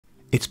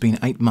It's been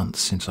 8 months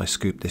since I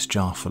scooped this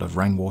jar full of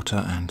rainwater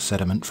and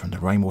sediment from the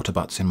rainwater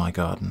butts in my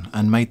garden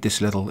and made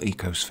this little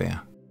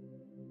ecosphere.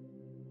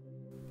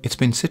 It's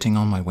been sitting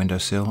on my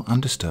windowsill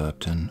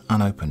undisturbed and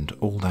unopened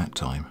all that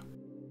time.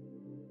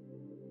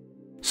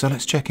 So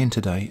let's check in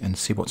today and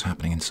see what's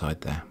happening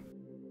inside there.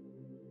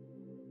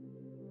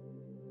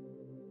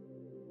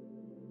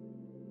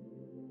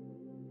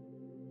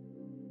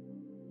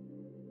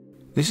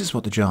 This is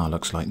what the jar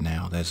looks like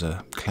now. There's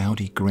a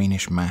cloudy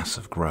greenish mass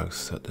of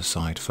growth at the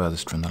side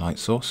furthest from the light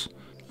source,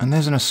 and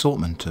there's an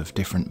assortment of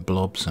different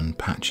blobs and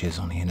patches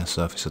on the inner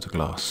surface of the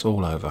glass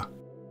all over.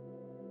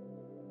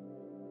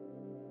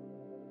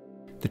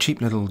 The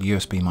cheap little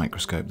USB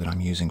microscope that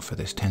I'm using for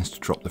this tends to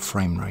drop the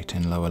frame rate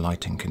in lower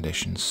lighting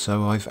conditions,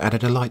 so I've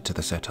added a light to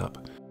the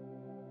setup.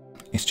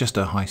 It's just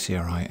a high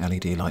CRI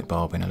LED light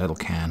bulb in a little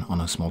can on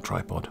a small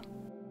tripod.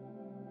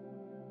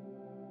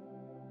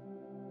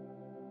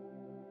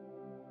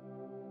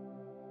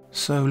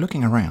 So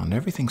looking around,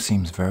 everything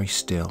seems very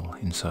still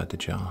inside the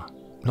jar.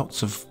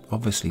 Lots of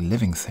obviously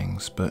living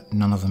things, but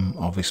none of them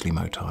obviously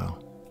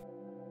motile.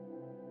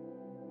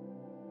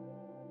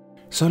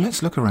 So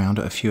let's look around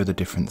at a few of the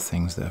different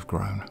things that have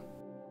grown.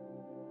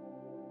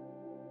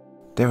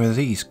 There are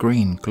these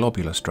green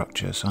globular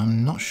structures.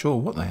 I'm not sure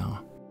what they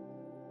are.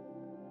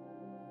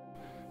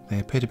 They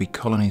appear to be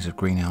colonies of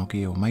green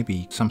algae, or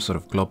maybe some sort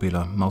of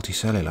globular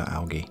multicellular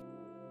algae.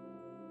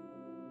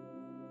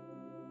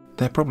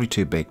 They're probably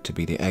too big to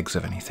be the eggs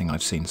of anything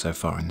I've seen so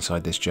far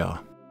inside this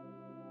jar.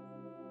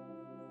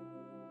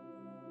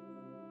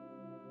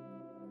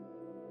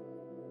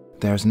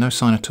 There is no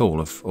sign at all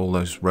of all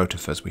those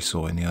rotifers we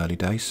saw in the early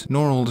days,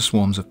 nor all the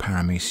swarms of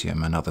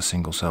paramecium and other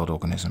single-celled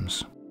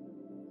organisms.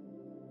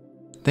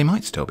 They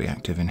might still be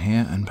active in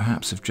here, and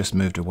perhaps have just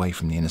moved away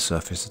from the inner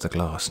surface of the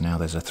glass now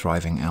there's a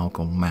thriving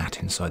algal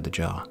mat inside the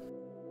jar.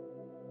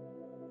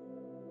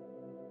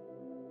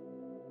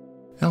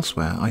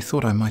 Elsewhere, I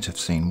thought I might have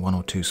seen one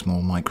or two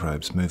small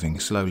microbes moving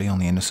slowly on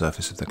the inner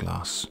surface of the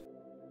glass.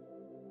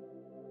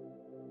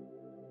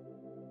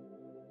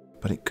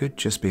 But it could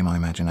just be my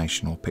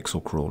imagination or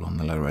pixel crawl on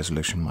the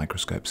low-resolution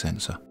microscope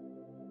sensor.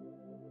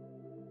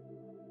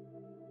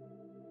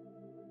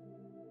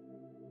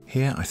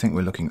 Here, I think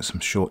we're looking at some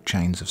short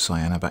chains of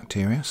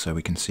cyanobacteria, so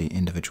we can see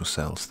individual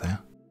cells there.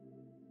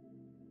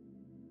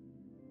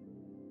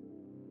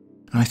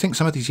 And I think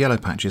some of these yellow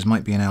patches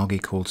might be an algae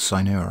called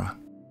Cyanura.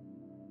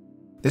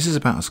 This is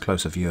about as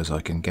close a view as I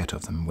can get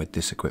of them with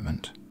this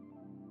equipment.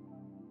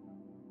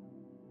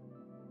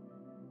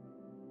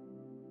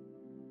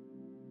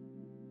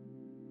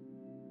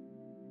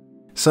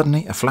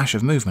 Suddenly, a flash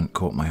of movement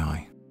caught my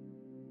eye.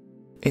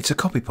 It's a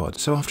copypod,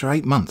 so after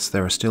 8 months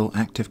there are still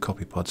active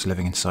copypods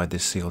living inside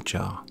this sealed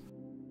jar.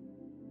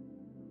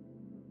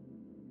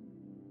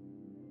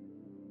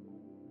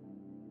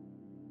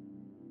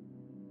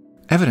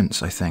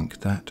 Evidence, I think,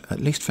 that, at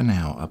least for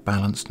now, a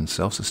balanced and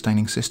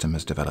self-sustaining system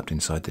has developed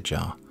inside the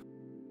jar.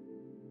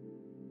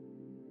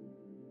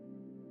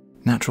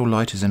 Natural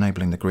light is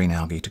enabling the green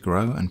algae to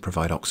grow and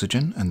provide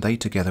oxygen, and they,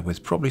 together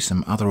with probably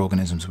some other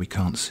organisms we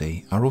can't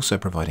see, are also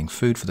providing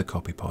food for the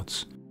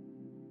copypods.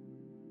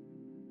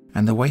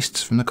 And the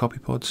wastes from the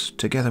copypods,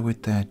 together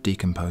with their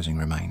decomposing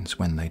remains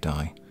when they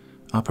die,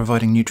 are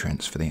providing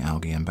nutrients for the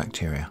algae and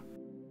bacteria.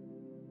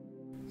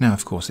 Now,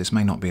 of course, this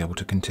may not be able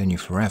to continue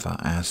forever,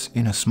 as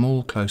in a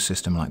small closed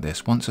system like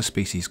this, once a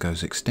species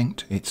goes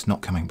extinct, it's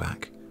not coming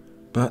back.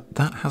 But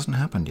that hasn't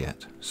happened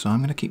yet, so I'm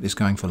going to keep this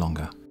going for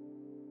longer.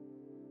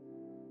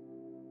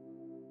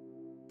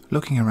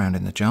 Looking around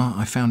in the jar,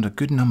 I found a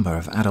good number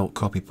of adult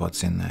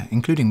copypods in there,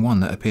 including one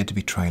that appeared to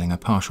be trailing a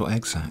partial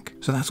egg sac,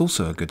 so that's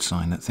also a good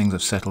sign that things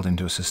have settled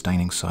into a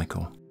sustaining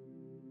cycle.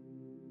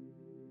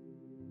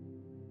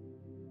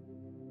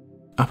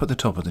 Up at the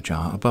top of the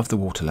jar, above the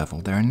water level,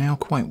 there are now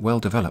quite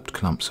well-developed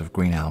clumps of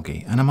green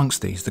algae, and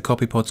amongst these the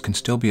copypods can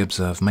still be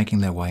observed making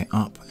their way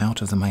up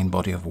out of the main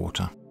body of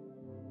water.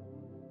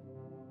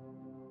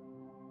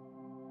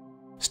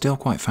 Still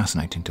quite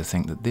fascinating to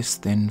think that this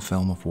thin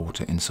film of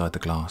water inside the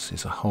glass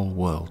is a whole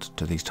world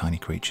to these tiny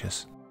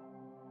creatures.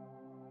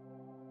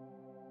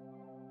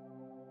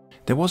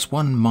 There was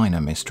one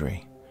minor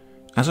mystery.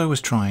 As I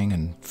was trying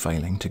and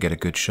failing to get a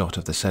good shot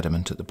of the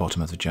sediment at the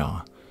bottom of the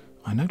jar,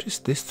 I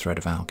noticed this thread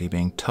of algae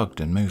being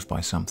tugged and moved by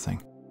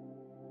something.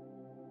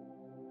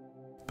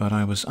 But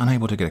I was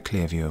unable to get a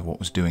clear view of what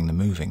was doing the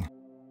moving.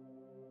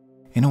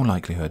 In all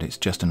likelihood, it's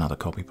just another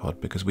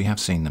copypod, because we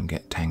have seen them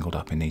get tangled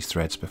up in these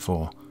threads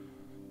before.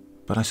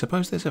 But I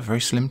suppose there's a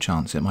very slim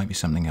chance it might be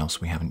something else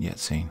we haven't yet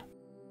seen.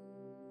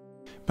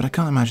 But I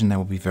can't imagine there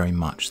will be very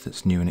much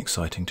that's new and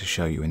exciting to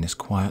show you in this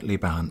quietly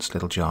balanced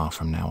little jar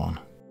from now on.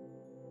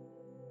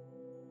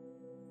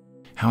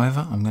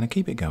 However, I'm going to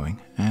keep it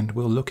going, and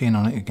we'll look in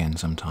on it again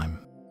sometime.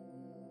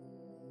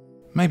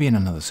 Maybe in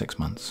another 6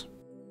 months.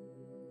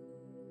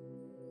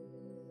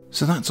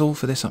 So that's all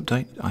for this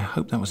update. I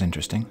hope that was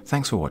interesting.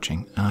 Thanks for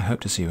watching, and I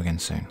hope to see you again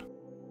soon.